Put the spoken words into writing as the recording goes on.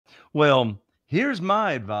Well, here's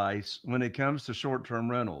my advice when it comes to short-term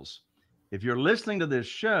rentals. If you're listening to this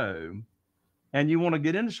show and you want to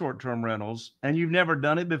get into short-term rentals and you've never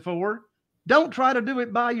done it before, don't try to do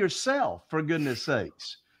it by yourself, for goodness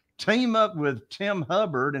sakes. Team up with Tim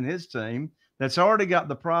Hubbard and his team that's already got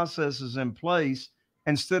the processes in place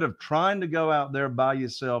instead of trying to go out there by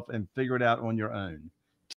yourself and figure it out on your own.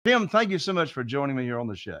 Tim, thank you so much for joining me here on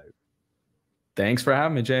the show. Thanks for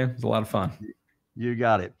having me, Jay. It was a lot of fun. You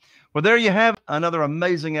got it. Well, there you have another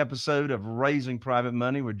amazing episode of Raising Private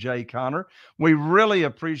Money with Jay Conner. We really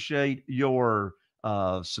appreciate your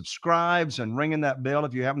subscribes and ringing that bell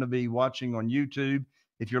if you happen to be watching on YouTube.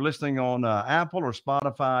 If you're listening on Apple or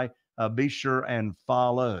Spotify, be sure and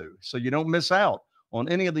follow so you don't miss out on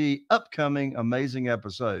any of the upcoming amazing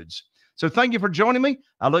episodes. So thank you for joining me.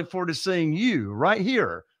 I look forward to seeing you right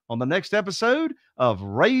here on the next episode of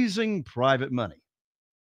Raising Private Money.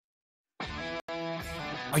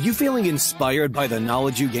 Are you feeling inspired by the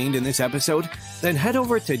knowledge you gained in this episode? Then head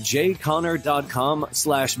over to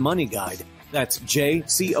jconner.com/moneyguide. That's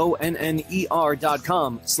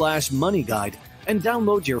jconner.com/moneyguide and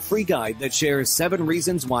download your free guide that shares 7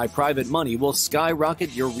 reasons why private money will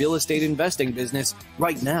skyrocket your real estate investing business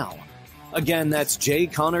right now. Again, that's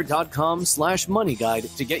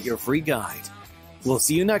jconner.com/moneyguide to get your free guide. We'll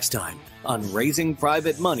see you next time on Raising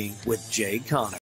Private Money with Jay Conner.